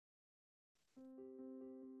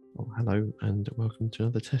Well, hello and welcome to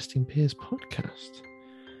another Testing Peers podcast.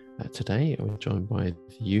 Today we're joined by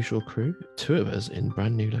the usual crew, two of us in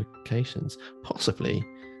brand new locations, possibly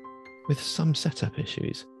with some setup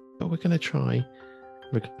issues, but we're going to try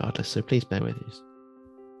regardless, so please bear with us.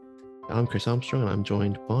 I'm Chris Armstrong and I'm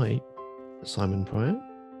joined by Simon Pryor.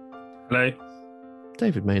 Hello.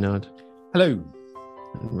 David Maynard. Hello.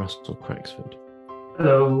 And Russell Craxford.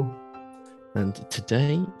 Hello. And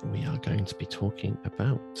today we are going to be talking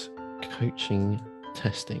about coaching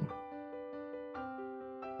testing.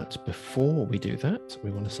 But before we do that,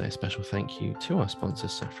 we want to say a special thank you to our sponsor,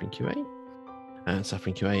 Safran QA. And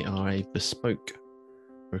Safran QA are a bespoke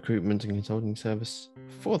recruitment and consulting service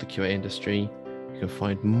for the QA industry. You can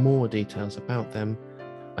find more details about them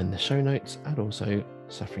in the show notes and also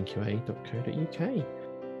safranqa.co.uk.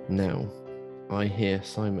 Now, I hear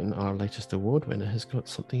Simon, our latest award winner, has got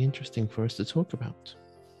something interesting for us to talk about.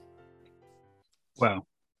 Well,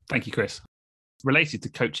 thank you, Chris. Related to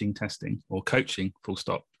coaching testing or coaching, full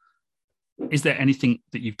stop, is there anything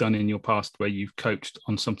that you've done in your past where you've coached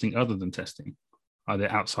on something other than testing, either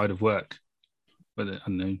outside of work, whether, I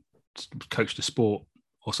don't know, coached a sport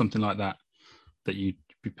or something like that, that you'd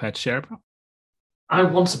be prepared to share about? I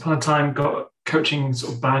once upon a time got coaching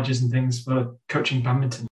sort of badges and things for coaching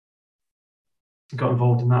badminton. Got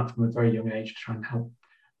involved in that from a very young age to try and help.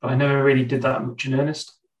 But I never really did that much in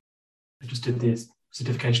earnest. I just did the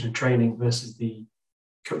certification and training versus the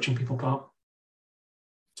coaching people part.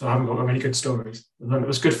 So I haven't got many good stories. It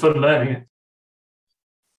was good fun learning it.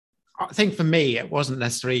 I think for me, it wasn't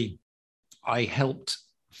necessarily, I helped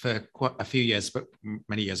for quite a few years, but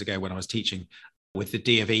many years ago when I was teaching with the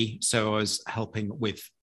DFE. So I was helping with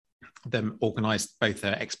them organise both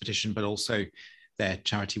their expedition, but also their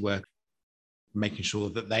charity work, making sure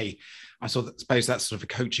that I suppose that's sort of a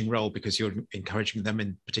coaching role because you're encouraging them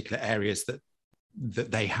in particular areas that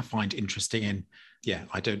they find interesting in. Yeah,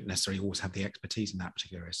 I don't necessarily always have the expertise in that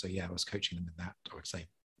particular area. So yeah, I was coaching them in that, I would say.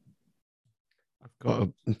 I've got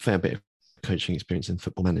a fair bit of coaching experience in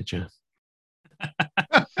Football Manager.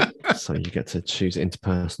 So you get to choose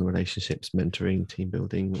interpersonal relationships, mentoring, team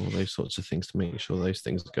building, all those sorts of things to make sure those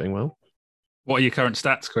things are going well. What are your current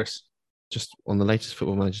stats, Chris? Just on the latest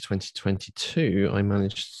Football Manager 2022, I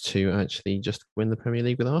managed to actually just win the Premier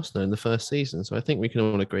League with Arsenal in the first season. So I think we can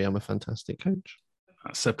all agree I'm a fantastic coach.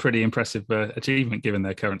 That's a pretty impressive achievement given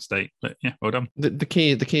their current state. But yeah, well done. The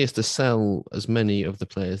key is to sell as many of the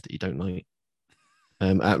players that you don't like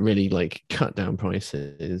at really like cut down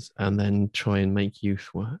prices and then try and make youth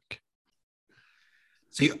work.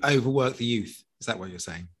 So you overwork the youth. Is that what you're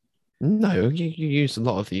saying? No, you use a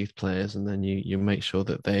lot of the youth players and then you make sure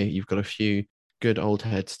that you've got a few good old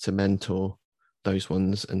heads to mentor those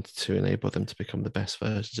ones and to enable them to become the best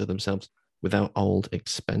versions of themselves without old,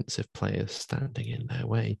 expensive players standing in their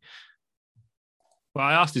way. Well,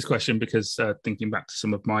 I asked this question because thinking back to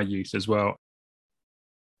some of my youth as well,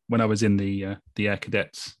 when I was in the Air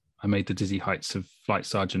Cadets, I made the dizzy heights of flight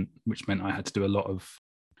sergeant, which meant I had to do a lot of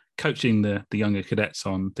coaching the younger cadets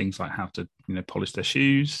on things like how to polish their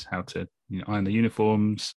shoes, how to iron the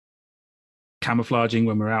uniforms, camouflaging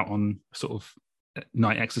when we're out on sort of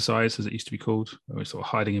night exercise, as it used to be called, where we're sort of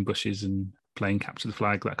hiding in bushes and playing capture the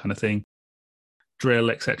flag, that kind of thing,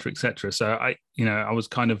 drill, etc., etc. So I was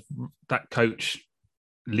kind of that coach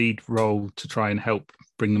lead role to try and help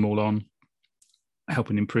bring them all on,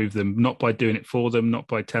 helping improve them, not by doing it for them, not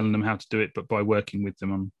by telling them how to do it, but by working with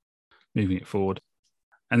them on moving it forward.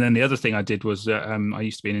 And then the other thing I did was I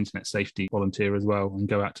used to be an internet safety volunteer as well and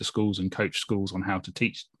go out to schools and coach schools on how to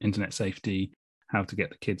teach internet safety, how to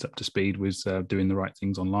get the kids up to speed with doing the right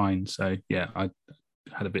things online. So yeah, I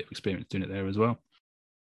had a bit of experience doing it there as well,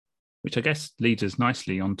 which I guess leads us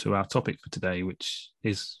nicely onto our topic for today, which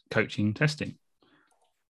is coaching testing.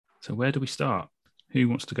 So where do we start? Who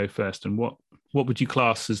wants to go first? And what would you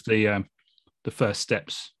class as the first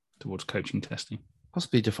steps towards coaching testing?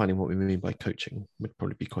 Possibly defining what we mean by coaching would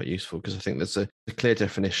probably be quite useful because I think there's a clear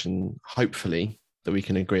definition, hopefully, that we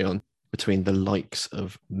can agree on between the likes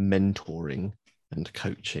of mentoring and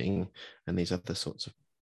coaching and these other sorts of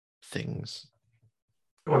things.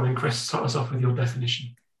 Go on then, Chris, start us off with your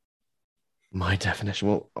definition. My definition?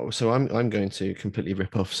 Well, so I'm going to completely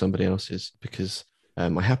rip off somebody else's because I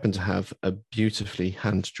happen to have a beautifully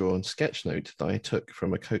hand-drawn sketch note that I took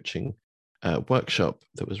from a coaching workshop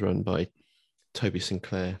that was run by Toby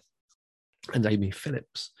Sinclair and Amy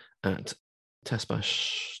Phillips at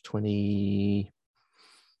TestBash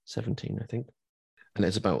 2017, I think. And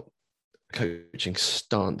it's about coaching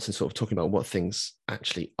stance and sort of talking about what things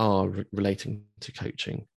actually are relating to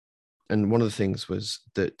coaching. And one of the things was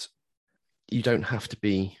that you don't have to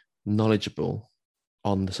be knowledgeable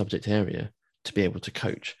on the subject area to be able to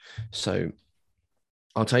coach. So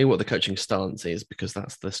I'll tell you what the coaching stance is, because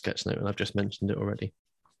that's the sketch note and I've just mentioned it already.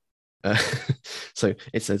 So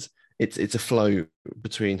it says it's a flow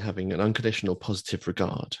between having an unconditional positive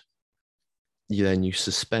regard. You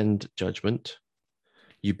suspend judgment.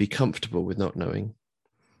 You be comfortable with not knowing.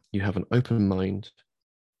 You have an open mind.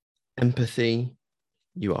 Empathy.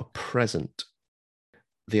 You are present.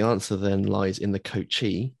 The answer then lies in the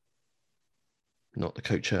coachee, not the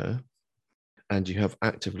coacher. And you have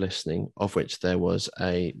active listening, of which there was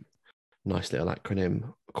a nice little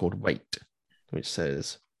acronym called WAIT, which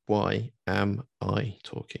says, why am I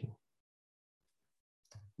talking?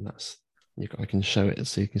 And I can show it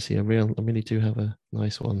so you can see I really do have a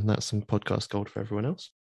nice one. That's some podcast gold for everyone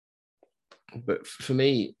else. But for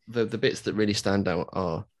me, the bits that really stand out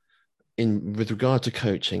are, with regard to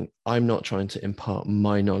coaching, I'm not trying to impart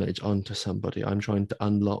my knowledge onto somebody. I'm trying to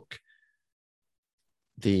unlock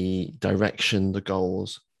the direction, the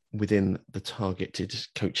goals within the targeted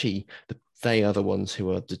coachee. They are the ones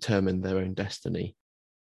who are determine their own destiny.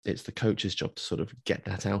 It's the coach's job to sort of get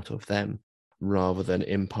that out of them rather than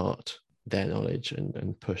impart their knowledge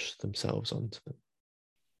and push themselves onto them.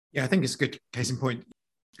 Yeah, I think it's a good case in point.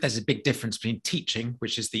 There's a big difference between teaching,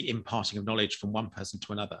 which is the imparting of knowledge from one person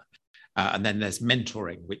to another. And then there's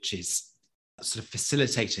mentoring, which is sort of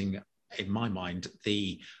facilitating, in my mind,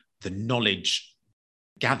 the knowledge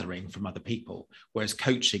gathering from other people, whereas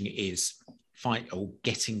coaching is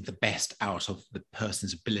getting the best out of the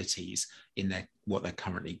person's abilities in what they're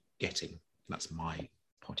currently getting. That's my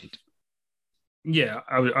point. Yeah,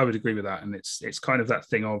 I would agree with that. And it's kind of that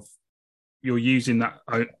thing of you're using that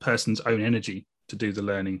person's own energy to do the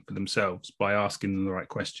learning for themselves by asking them the right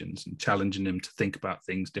questions and challenging them to think about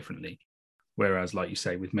things differently. Whereas, like you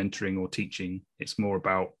say, with mentoring or teaching, it's more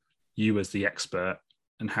about you as the expert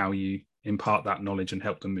and how you impart that knowledge and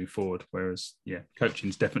help them move forward. Whereas, coaching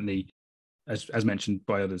is definitely, as mentioned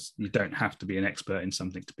by others, you don't have to be an expert in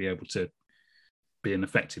something to be able to be an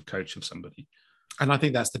effective coach of somebody. And I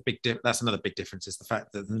think that's that's another big difference, is the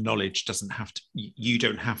fact that the knowledge doesn't have to, you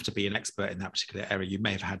don't have to be an expert in that particular area. You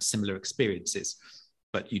may have had similar experiences,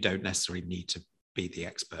 but you don't necessarily need to be the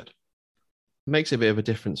expert. It makes a bit of a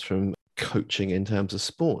difference from coaching in terms of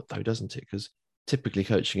sport, though, doesn't it? Because typically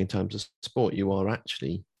coaching in terms of sport, you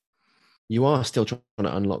are still trying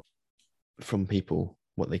to unlock from people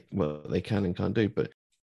what they can and can't do. But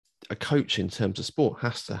a coach in terms of sport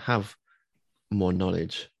has to have more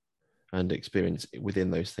knowledge and experience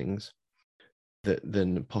within those things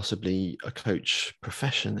than possibly a coach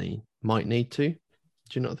professionally might need to. Do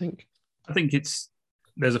you not think? I think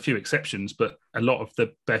there's a few exceptions, but a lot of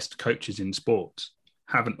the best coaches in sports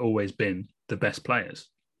haven't always been the best players,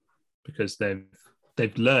 because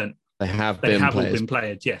they've learned. They haven't been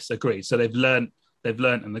players. Yes, agreed. So they've learned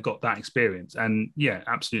and they've got that experience. And yeah,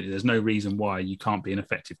 absolutely. There's no reason why you can't be an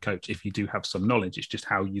effective coach if you do have some knowledge. It's just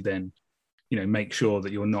how you then, make sure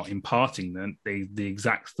that you're not imparting the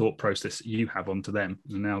exact thought process that you have onto them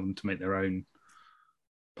and allow them to make their own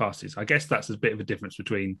passes. I guess that's a bit of a difference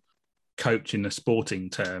between coach in the sporting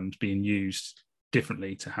terms being used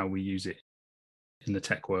differently to how we use it in the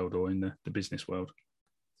tech world or in the business world.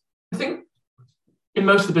 I think in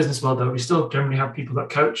most of the business world, though, we still generally have people that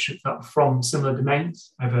coach from similar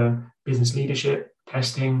domains, either business leadership,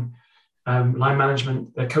 testing, line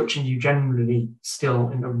management. They're coaching you generally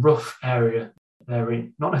still in a rough area they're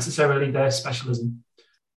in, not necessarily their specialism.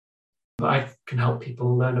 But I can help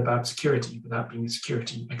people learn about security without being a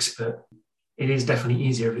security expert. It is definitely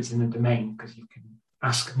easier if it's in a domain, because you can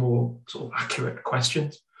ask more sort of accurate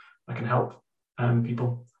questions. I can help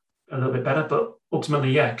people a little bit better. But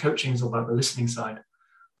ultimately, coaching is all about the listening side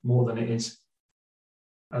more than it is,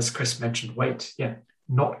 as Chris mentioned, WAIT.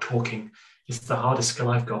 Not talking is the hardest skill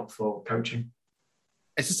I've got for coaching.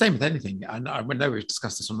 It's the same with anything. And I know we've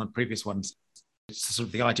discussed this on the previous ones. It's sort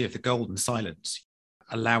of the idea of the golden silence,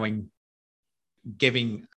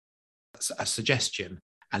 giving a suggestion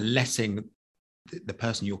and letting the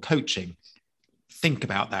person you're coaching think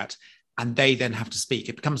about that, and they then have to speak.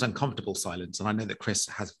 It becomes uncomfortable silence. And I know that Chris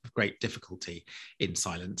has great difficulty in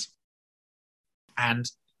silence. And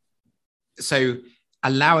so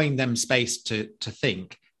allowing them space to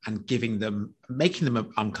think and making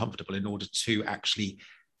them uncomfortable in order to actually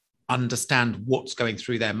understand what's going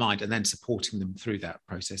through their mind, and then supporting them through that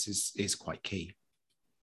process is quite key.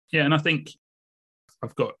 Yeah, and I think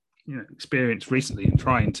I've got experience recently in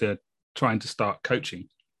trying to start coaching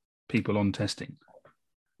people on testing,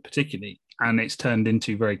 particularly, and it's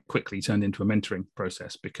very quickly turned into a mentoring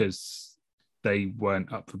process, because they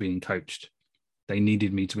weren't up for being coached. They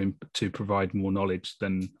needed me to provide more knowledge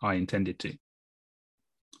than I intended to.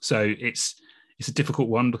 So it's a difficult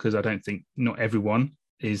one because I don't think not everyone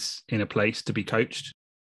is in a place to be coached.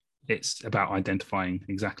 It's about identifying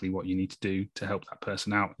exactly what you need to do to help that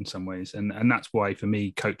person out in some ways. And that's why for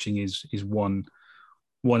me, coaching is one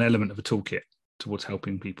element of a toolkit towards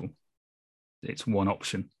helping people. It's one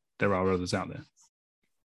option. There are others out there.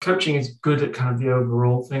 Coaching is good at kind of the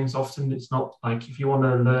overall things. Often it's not like if you want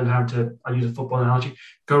to learn how to, I use a football analogy,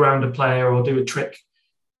 go around a player or do a trick,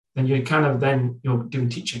 then you're doing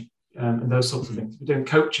teaching and those sorts of things. If you're doing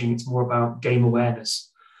coaching, it's more about game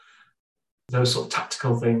awareness, those sort of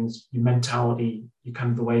tactical things, your mentality, your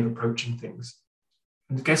kind of the way of approaching things.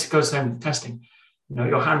 And I guess it goes down with testing.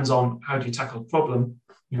 Your hands on how do you tackle a problem?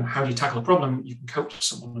 How do you tackle a problem? You can coach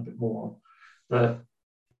someone a bit more on the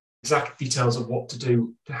exact details of what to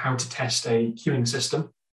do, to how to test a queuing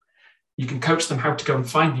system. You can coach them how to go and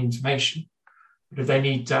find the information. But if they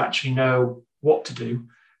need to actually know what to do,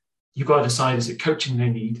 you've got to decide, is it coaching they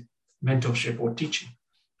need, mentorship or teaching?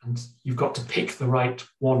 And you've got to pick the right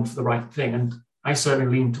one for the right thing. And I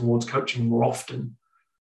certainly lean towards coaching more often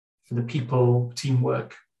for the people,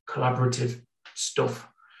 teamwork, collaborative stuff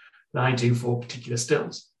that I do for particular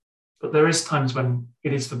stills. But there is times when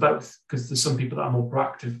it is for both, because there's some people that are more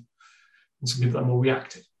proactive and some people that are more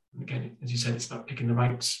reactive. And again, as you said, it's about picking the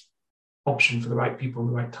right option for the right people at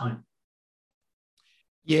the right time.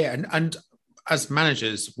 Yeah, and as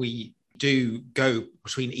managers, we do go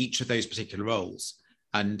between each of those particular roles.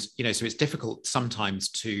 And, so it's difficult sometimes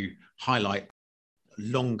to highlight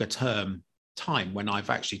longer term time when I've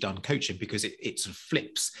actually done coaching, because it sort of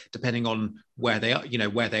flips depending on where they are,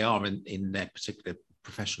 where they are in their particular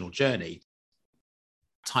professional journey.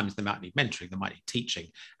 Times they might need mentoring, they might need teaching,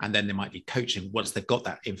 and then they might need coaching once they've got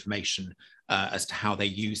that information as to how they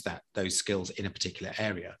use those skills in a particular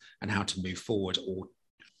area and how to move forward or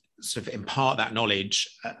sort of impart that knowledge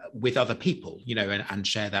with other people, and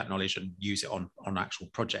share that knowledge and use it on actual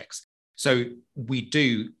projects. So we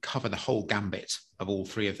do cover the whole gambit of all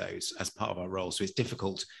three of those as part of our role. So it's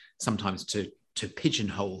difficult sometimes to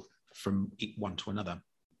pigeonhole from one to another.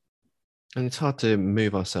 And it's hard to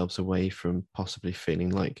move ourselves away from possibly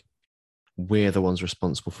feeling like we're the ones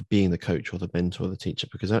responsible for being the coach or the mentor or the teacher,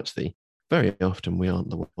 because actually very often we aren't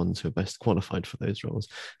the ones who are best qualified for those roles.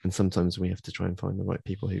 And sometimes we have to try and find the right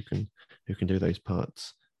people who can do those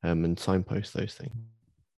parts and signpost those things.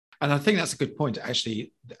 And I think that's a good point,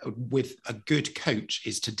 actually, with a good coach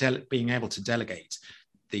is to being able to delegate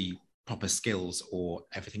the proper skills or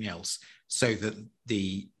everything else so that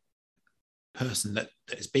the person that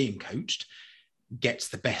is being coached gets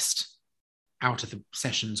the best out of the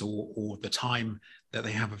sessions or the time that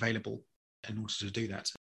they have available in order to do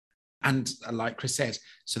that. And like Chris said,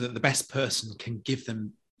 so that the best person can give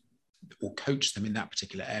them or coach them in that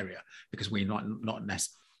particular area, because we're not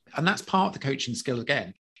necessarily, and that's part of the coaching skill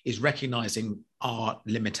again, is recognizing our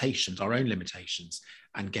limitations, our own limitations,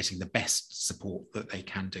 and getting the best support that they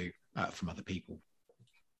can do from other people.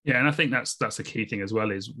 Yeah, and I think that's a key thing as well,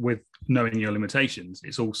 is with knowing your limitations,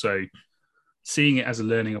 it's also seeing it as a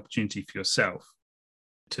learning opportunity for yourself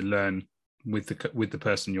to learn with the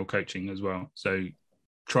person you're coaching as well. So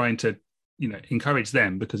trying to encourage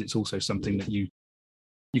them, because it's also something that you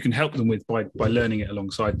can help them with by learning it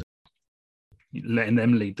alongside them, letting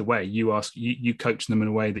them lead the way. You coach them in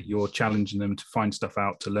a way that you're challenging them to find stuff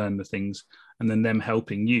out, to learn the things, and then them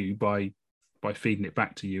helping you by feeding it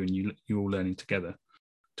back to you, and you're all learning together,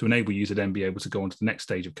 to enable you to then be able to go on to the next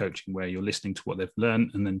stage of coaching where you're listening to what they've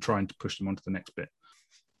learned and then trying to push them on to the next bit.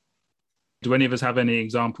 Do any of us have any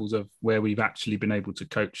examples of where we've actually been able to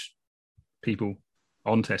coach people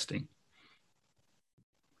on testing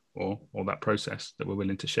or that process that we're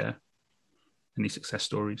willing to share? Any success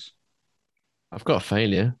stories? I've got a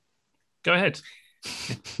failure. Go ahead.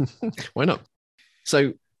 Why not?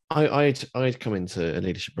 So I'd come into a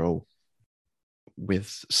leadership role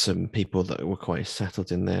with some people that were quite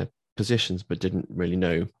settled in their positions but didn't really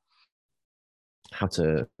know how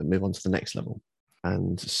to move on to the next level.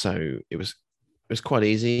 And so it was quite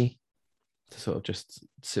easy to sort of just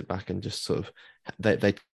sit back and just sort of,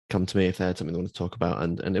 they'd come to me if they had something they wanted to talk about,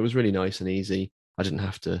 and it was really nice and easy. I didn't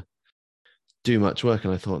have to do much work,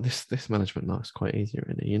 and I thought this management life's quite easy,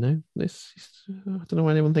 really. This, I don't know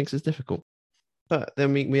why anyone thinks it's difficult. But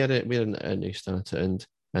then we had a new starter,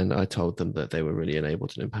 and I told them that they were really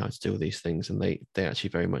enabled and empowered to do all these things, and they actually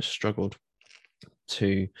very much struggled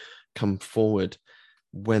to come forward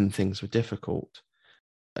when things were difficult.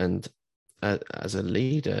 And as a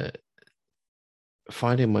leader,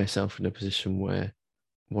 finding myself in a position where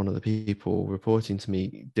one of the people reporting to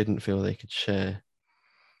me didn't feel they could share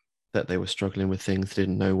that they were struggling with things,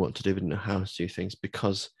 didn't know what to do, didn't know how to do things,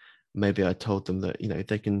 because maybe I told them that,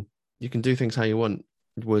 you can do things how you want.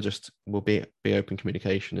 We'll be open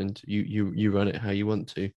communication, and you run it how you want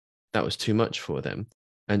to. That was too much for them.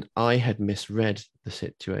 And I had misread the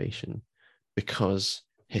situation, because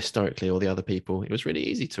historically all the other people, it was really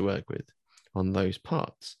easy to work with on those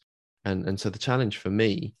parts. And so the challenge for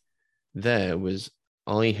me there was,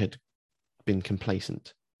 I had been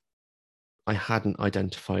complacent. I hadn't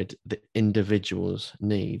identified the individual's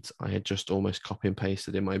needs. I had just almost copy and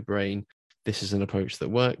pasted in my brain, this is an approach that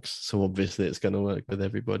works, so obviously it's going to work with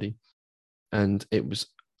everybody. And it was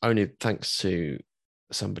only thanks to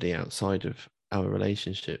somebody outside of our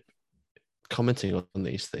relationship commenting on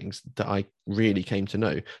these things that I really came to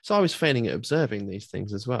know. So I was failing at observing these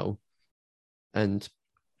things as well. And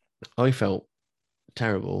I felt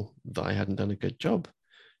terrible that I hadn't done a good job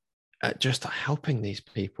at just helping these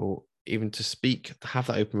people, even to speak, to have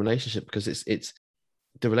that open relationship, because it's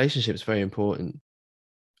the relationship is very important,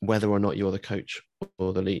 whether or not you're the coach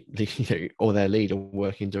or the lead, or their lead, or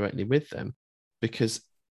working directly with them. Because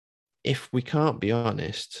if we can't be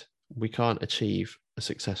honest, we can't achieve a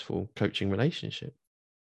successful coaching relationship.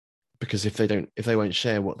 Because if they won't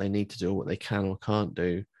share what they need to do, or what they can or can't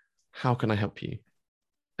do, how can I help you?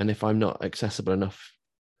 And if I'm not accessible enough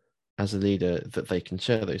as a leader that they can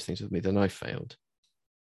share those things with me, then I've failed.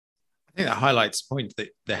 I think that highlights the point that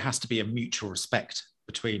there has to be a mutual respect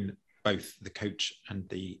between both the coach and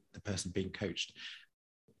the person being coached.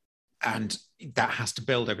 And that has to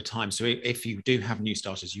build over time. So if you do have new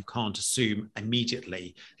starters, you can't assume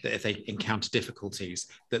immediately that if they encounter difficulties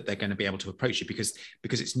that they're going to be able to approach you, because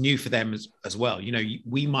it's new for them as well.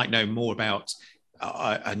 We might know more about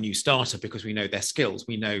a new starter because we know their skills,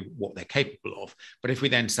 we know what they're capable of. But if we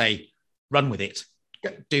then say, run with it,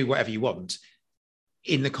 do whatever you want,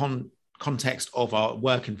 in the context of our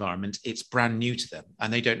work environment, it's brand new to them,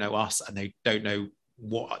 and they don't know us, and they don't know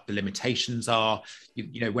what the limitations are.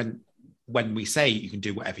 When we say you can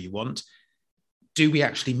do whatever you want, do we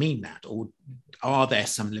actually mean that? Or are there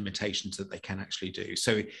some limitations that they can actually do?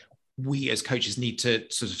 So we as coaches need to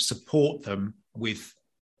sort of support them with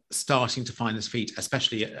starting to find their feet,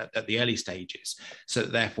 especially at the early stages, so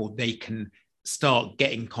that therefore they can start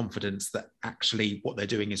getting confidence that actually what they're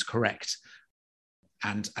doing is correct,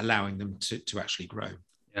 and allowing them to actually grow.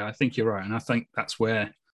 Yeah, I think you're right. And I think that's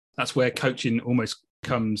where coaching almost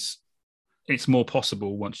comes, it's more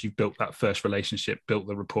possible once you've built that first relationship, built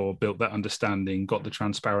the rapport, built that understanding, got the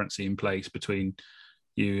transparency in place between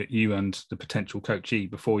you and the potential coachee,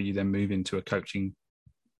 before you then move into a coaching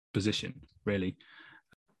position, really.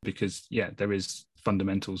 Because there is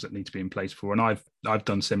fundamentals that need to be in place for. And I've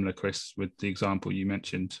done similar, Chris, with the example you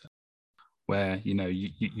mentioned, where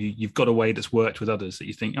you've got a way that's worked with others that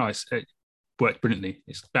you think, it worked brilliantly,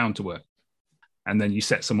 it's bound to work. And then you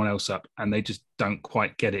set someone else up and they just don't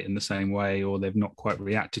quite get it in the same way, or they've not quite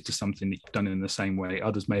reacted to something that you've done in the same way.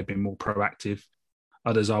 Others may have been more proactive.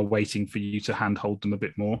 Others are waiting for you to handhold them a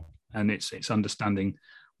bit more. And it's understanding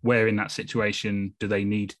where in that situation do they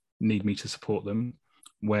need me to support them?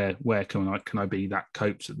 Where can I be that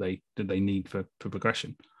coach that they need for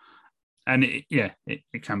progression? And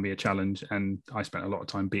it can be a challenge. And I spent a lot of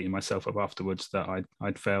time beating myself up afterwards that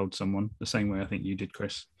I'd failed someone the same way I think you did,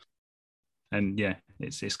 Chris. And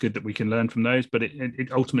it's good that we can learn from those, but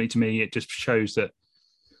it ultimately, to me, it just shows that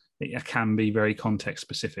it can be very context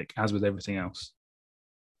specific, as with everything else.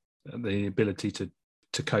 The ability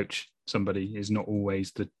to coach somebody is not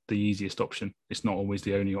always the easiest option. It's not always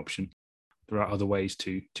the only option. There are other ways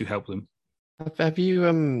to help them. Have you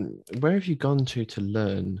where have you gone to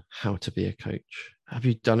learn how to be a coach? Have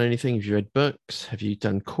you done anything? Have you read books? Have you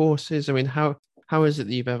done courses? I mean, how is it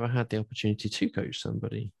that you've ever had the opportunity to coach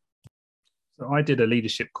somebody? So I did a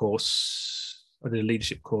leadership course.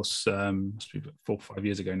 Must be 4 or 5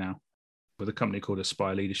 years ago now, with a company called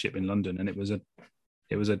Aspire Leadership in London, and it was a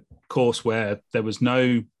course where there was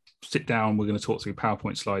no sit down, we're going to talk through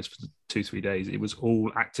PowerPoint slides for 2-3 days. It was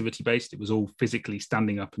all activity based. It was all physically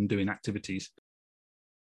standing up and doing activities.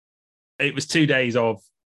 It was 2 days of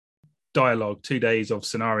dialogue, 2 days of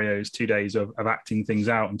scenarios, 2 days of acting things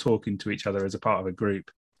out and talking to each other as a part of a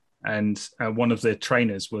group. And one of the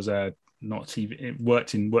trainers was worked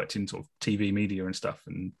in sort of TV media and stuff,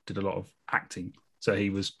 and did a lot of acting. So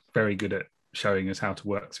he was very good at showing us how to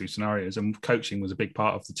work through scenarios, and coaching was a big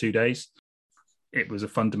part of the 2 days. It was a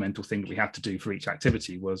fundamental thing that we had to do for each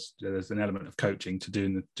activity. Was there's an element of coaching to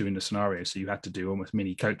doing the scenario. So you had to do almost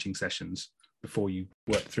mini coaching sessions before you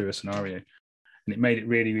work through a scenario, and it made it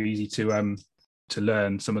really easy to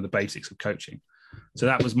learn some of the basics of coaching. So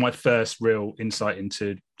that was my first real insight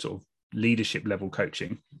into sort of leadership level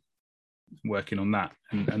coaching, working on that,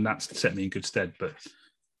 and that's set me in good stead. But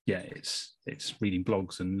yeah, it's reading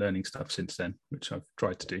blogs and learning stuff since then, which I've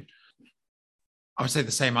tried to do. I would say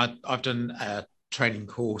the same. I've done a training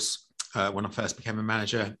course when I first became a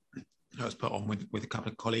manager. I was put on with a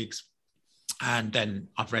couple of colleagues, and then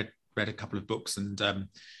I've read a couple of books and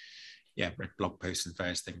read blog posts and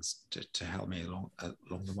various things to help me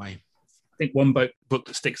along the way. I think one book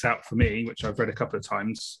that sticks out for me, which I've read a couple of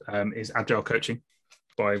times, is Agile Coaching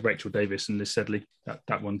by Rachel Davis and Liz Sedley.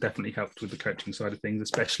 That one definitely helped with the coaching side of things,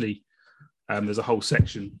 especially there's a whole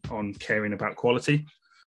section on caring about quality,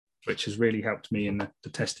 which has really helped me in the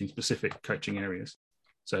testing specific coaching areas.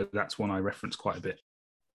 So that's one I reference quite a bit.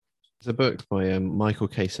 There's a book by Michael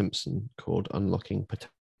K. Simpson called Unlocking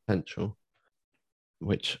Potential,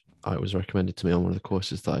 which I was recommended to me on one of the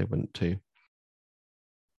courses that I went to.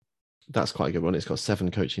 That's quite a good one. It's got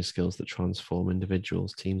 7 coaching skills that transform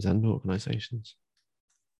individuals, teams, and organizations.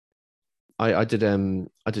 I did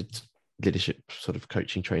leadership sort of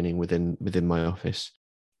coaching training within my office.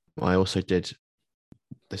 I also did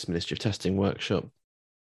this Ministry of Testing workshop,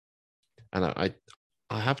 and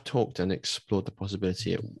I have talked and explored the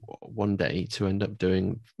possibility one day to end up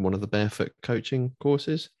doing one of the barefoot coaching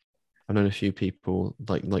courses. I've known a few people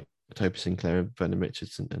like Toby Sinclair and Vernon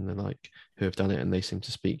Richardson and the like who have done it, and they seem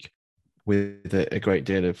to speak with a great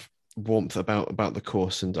deal of warmth about the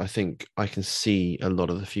course. And I think I can see a lot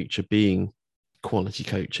of the future being quality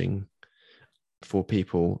coaching for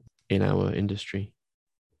people in our industry.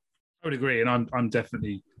 I would agree, and I'm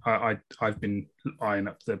definitely I've been eyeing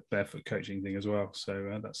up the barefoot coaching thing as well.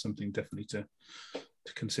 So that's something definitely to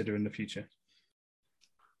consider in the future.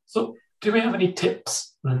 So, do we have any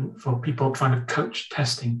tips then for people trying to coach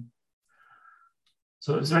testing?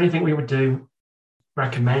 So, is there anything we would do?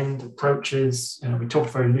 Recommend approaches? We talked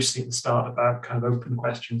very loosely at the start about kind of open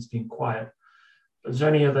questions, being quiet. But is there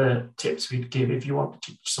any other tips we'd give if you want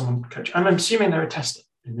to teach someone to coach? I'm assuming they're a tester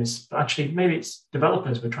in this, but actually maybe it's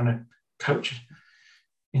developers we're trying to coach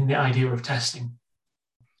in the idea of testing.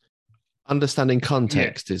 Understanding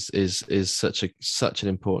context is such an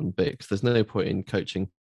important bit, because there's no point in coaching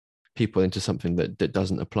people into something that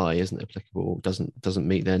doesn't apply, isn't applicable, doesn't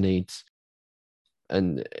meet their needs.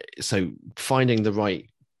 And so finding the right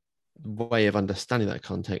way of understanding that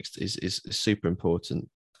context is super important,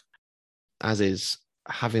 as is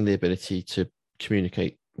having the ability to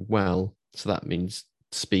communicate well. So that means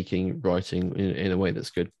speaking, writing in a way that's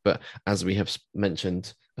good. But as we have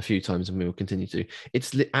mentioned a few times, and we will continue to,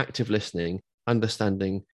 it's active listening,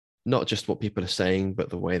 understanding not just what people are saying, but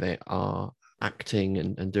the way they are acting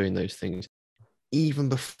and doing those things. Even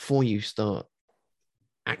before you start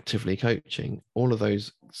actively coaching, all of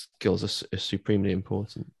those skills are supremely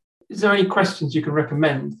important. Is there any questions you can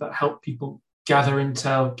recommend that help people gather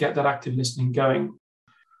intel, get that active listening going?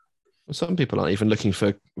 Well, some people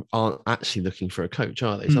aren't actually looking for a coach,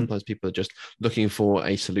 are they? Sometimes people are just looking for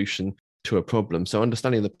a solution to a problem. So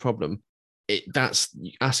understanding the problem, that's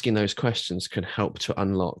asking those questions can help to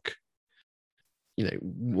unlock,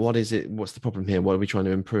 what is it? What's the problem here? What are we trying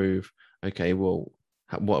to improve? Okay, well,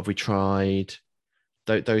 what have we tried?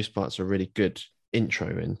 Those parts are a really good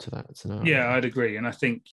intro into that scenario. Yeah, I'd agree. And I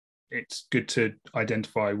think it's good to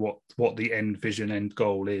identify what the end vision, end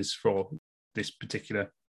goal is for this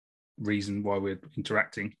particular reason why we're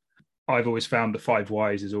interacting. I've always found the 5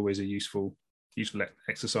 whys is always a useful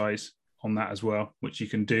exercise on that as well, which you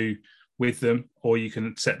can do with them, or you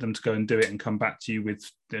can set them to go and do it and come back to you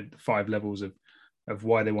with the 5 levels of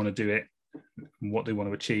why they want to do it, and what they want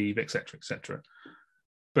to achieve, etc., etc.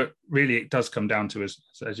 But really, it does come down to, as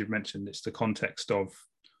you've mentioned, it's the context of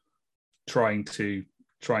trying to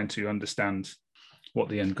understand what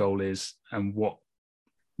the end goal is and what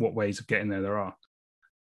ways of getting there are.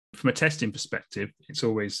 From a testing perspective, it's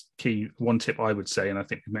always key. One tip I would say, and I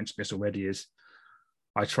think we mentioned this already, is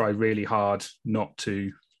I try really hard not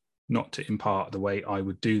to impart the way I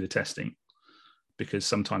would do the testing, because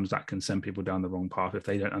sometimes that can send people down the wrong path. If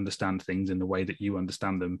they don't understand things in the way that you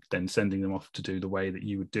understand them, then sending them off to do the way that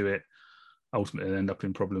you would do it, ultimately end up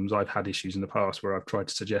in problems. I've had issues in the past where I've tried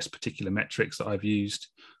to suggest particular metrics that I've used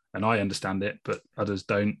and I understand it, but others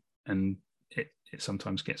don't. And it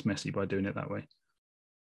sometimes gets messy by doing it that way.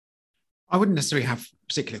 I wouldn't necessarily have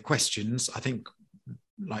particular questions. I think,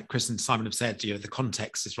 like Chris and Simon have said, the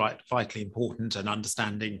context is vitally important, and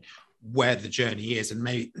understanding where the journey is. And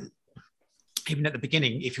maybe even at the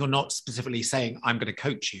beginning, if you're not specifically saying, I'm going to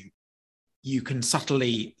coach you, you can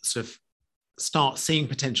subtly sort of start seeing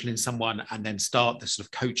potential in someone and then start the sort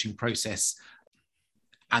of coaching process,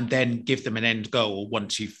 and then give them an end goal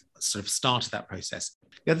once you've sort of started that process.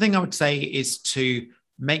 The other thing I would say is to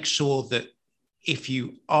make sure that if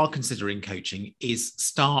you are considering coaching, is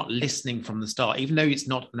start listening from the start, even though it's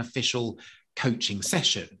not an official coaching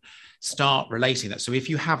session. Start relating that. So if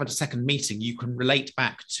you have a second meeting, you can relate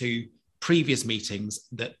back to previous meetings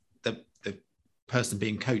that the person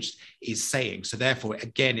being coached is saying. So therefore,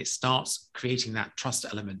 again, it starts creating that trust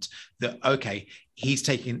element that, okay, he's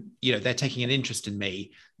taking, they're taking an interest in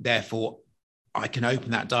me. Therefore, I can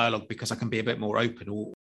open that dialogue because I can be a bit more open.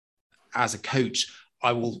 Or as a coach,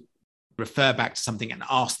 I will refer back to something and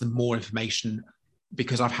ask them more information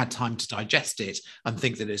because I've had time to digest it and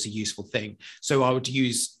think that it's a useful thing. So I would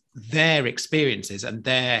use their experiences and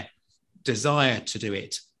their desire to do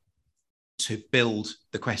it to build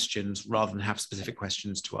the questions rather than have specific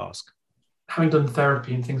questions to ask. Having done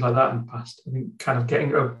therapy and things like that in the past, I think kind of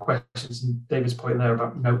getting open questions, and David's point there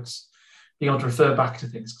about notes, being able to refer back to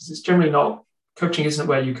things, because it's generally not, coaching isn't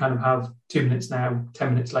where you kind of have 2 minutes now,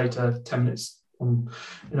 10 minutes later, 10 minutes in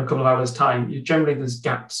a couple of hours time. Generally there's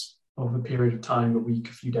gaps of a period of time, a week,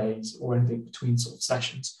 a few days, or anything between sort of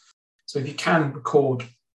sessions. So if you can record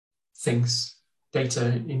things,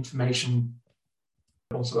 data, information,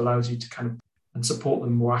 it also allows you to kind of and support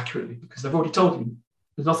them more accurately, because they've already told you.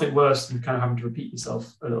 There's nothing worse than kind of having to repeat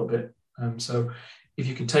yourself a little bit. So if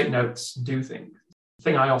you can take notes and do things, the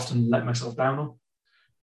thing I often let myself down on,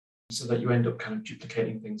 so that you end up kind of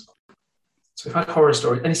duplicating things. So we've had horror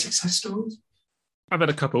stories. Any success stories? I've had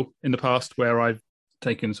a couple in the past where I've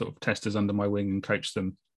taken sort of testers under my wing and coached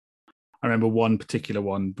them. I remember one particular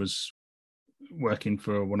one was working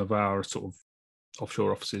for one of our sort of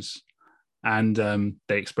offshore offices, and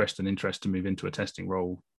they expressed an interest to move into a testing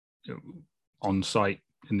role on site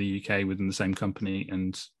in the UK within the same company.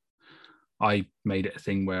 And I made it a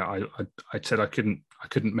thing where I said I couldn't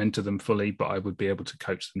mentor them fully, but I would be able to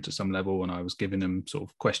coach them to some level. And I was giving them sort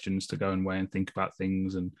of questions to go away and think about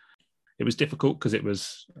things. And it was difficult because it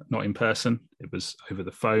was not in person. It was over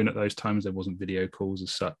the phone at those times. There wasn't video calls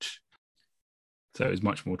as such. So it was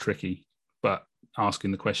much more tricky. But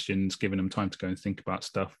asking the questions, giving them time to go and think about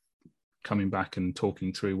stuff, coming back and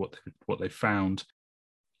talking through what they found,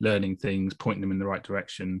 learning things, pointing them in the right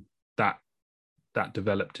direction, that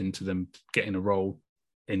developed into them getting a role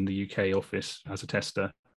in the UK office as a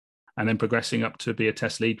tester, and then progressing up to be a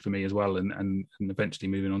test lead for me as well, and eventually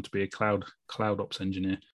moving on to be a cloud ops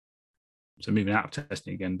engineer. So moving out of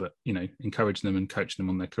testing again, but encouraging them and coaching them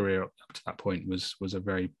on their career up to that point was a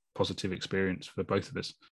very positive experience for both of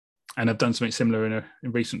us. And I've done something similar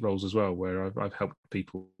in recent roles as well, where I've helped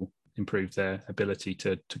people improve their ability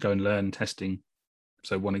to go and learn testing.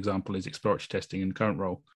 So one example is exploratory testing in the current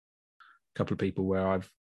role. A couple of people where I'm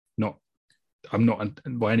not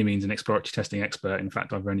by any means an exploratory testing expert. In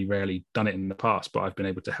fact, I've only rarely done it in the past, but I've been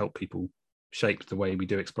able to help people shape the way we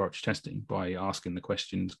do exploratory testing by asking the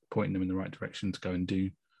questions, pointing them in the right direction to go and do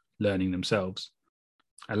learning themselves,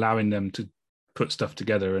 allowing them to put stuff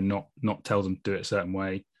together and not tell them to do it a certain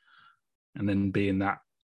way, and then being that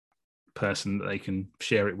person that they can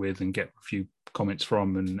share it with and get a few comments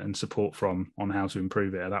from and support from on how to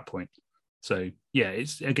improve it at that point. So yeah,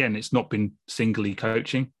 it's not been singly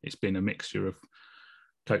coaching. It's been a mixture of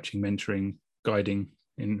coaching, mentoring, guiding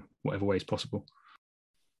in whatever ways possible.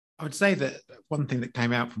 I would say that one thing that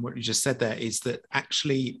came out from what you just said there is that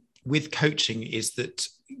actually with coaching is that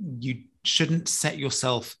you shouldn't set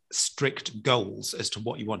yourself strict goals as to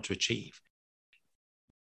what you want to achieve.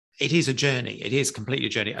 It is a journey. It is completely a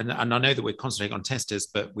journey. And I know that we're concentrating on testers,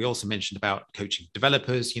 but we also mentioned about coaching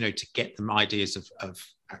developers, to get them ideas of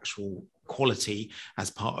actual quality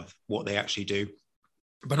as part of what they actually do.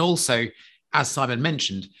 But also, as Simon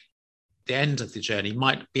mentioned, the end of the journey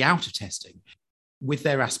might be out of testing. With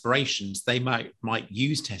their aspirations, they might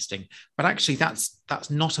use testing, but actually that's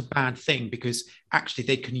not a bad thing, because actually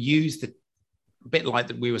they can use the bit like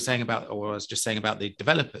that we were saying about, or I was just saying about the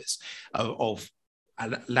developers of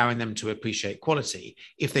allowing them to appreciate quality.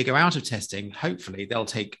 If they go out of testing, hopefully they'll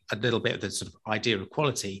take a little bit of the sort of idea of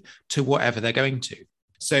quality to whatever they're going to.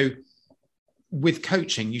 So with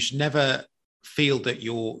coaching, you should never feel that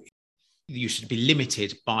you should be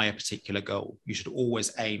limited by a particular goal. You should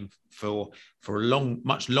always aim for a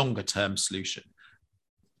much longer term solution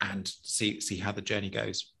and see how the journey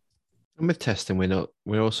goes. And with testing,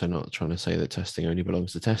 we're also not trying to say that testing only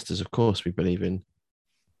belongs to testers. Of course, we believe in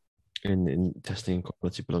testing and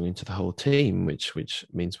quality belonging to the whole team, which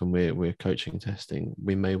means when we're coaching testing,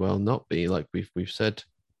 we may well not be, like we've said,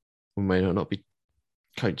 we may not be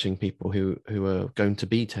coaching people who are going to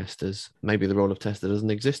be testers. Maybe the role of tester doesn't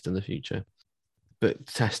exist in the future, but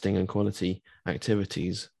testing and quality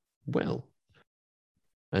activities will.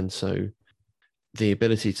 And so the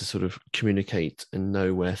ability to sort of communicate and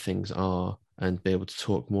know where things are and be able to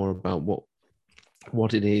talk more about what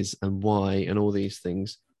what it is and why and all these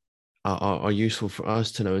things are useful for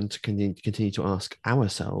us to know and to continue to ask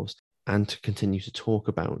ourselves and to continue to talk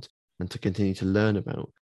about and to continue to learn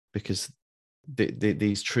about, because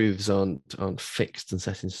these truths aren't fixed and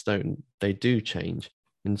set in stone. They do change.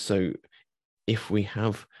 And so if we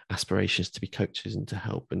have aspirations to be coaches and to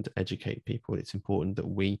help and to educate people, it's important that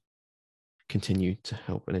we continue to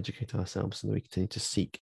help and educate ourselves, and that we continue to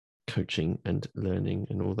seek coaching and learning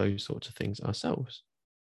and all those sorts of things ourselves.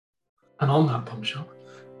 And on that bombshell,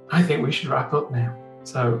 I think we should wrap up now.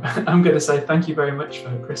 So I'm going to say thank you very much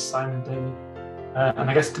for Chris, Simon, Damien, and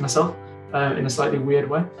I guess to myself in a slightly weird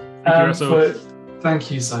way.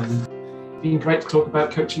 Thank you, Simon. It's been great to talk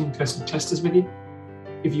about coaching and personal testers with you.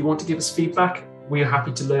 If you want to give us feedback, we're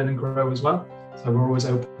happy to learn and grow as well. So we're always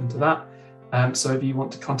open to that. So if you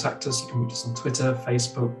want to contact us, you can reach us on Twitter,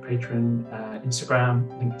 Facebook, Patreon, Instagram,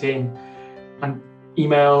 LinkedIn, and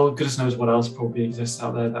email. Goodness knows what else probably exists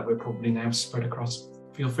out there that we're probably now spread across.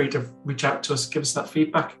 Feel free to reach out to us, give us that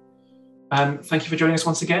feedback. Thank you for joining us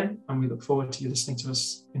once again, and we look forward to you listening to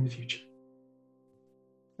us in the future.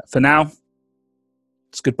 For now,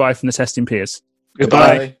 it's goodbye from the testing peers.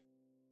 Goodbye.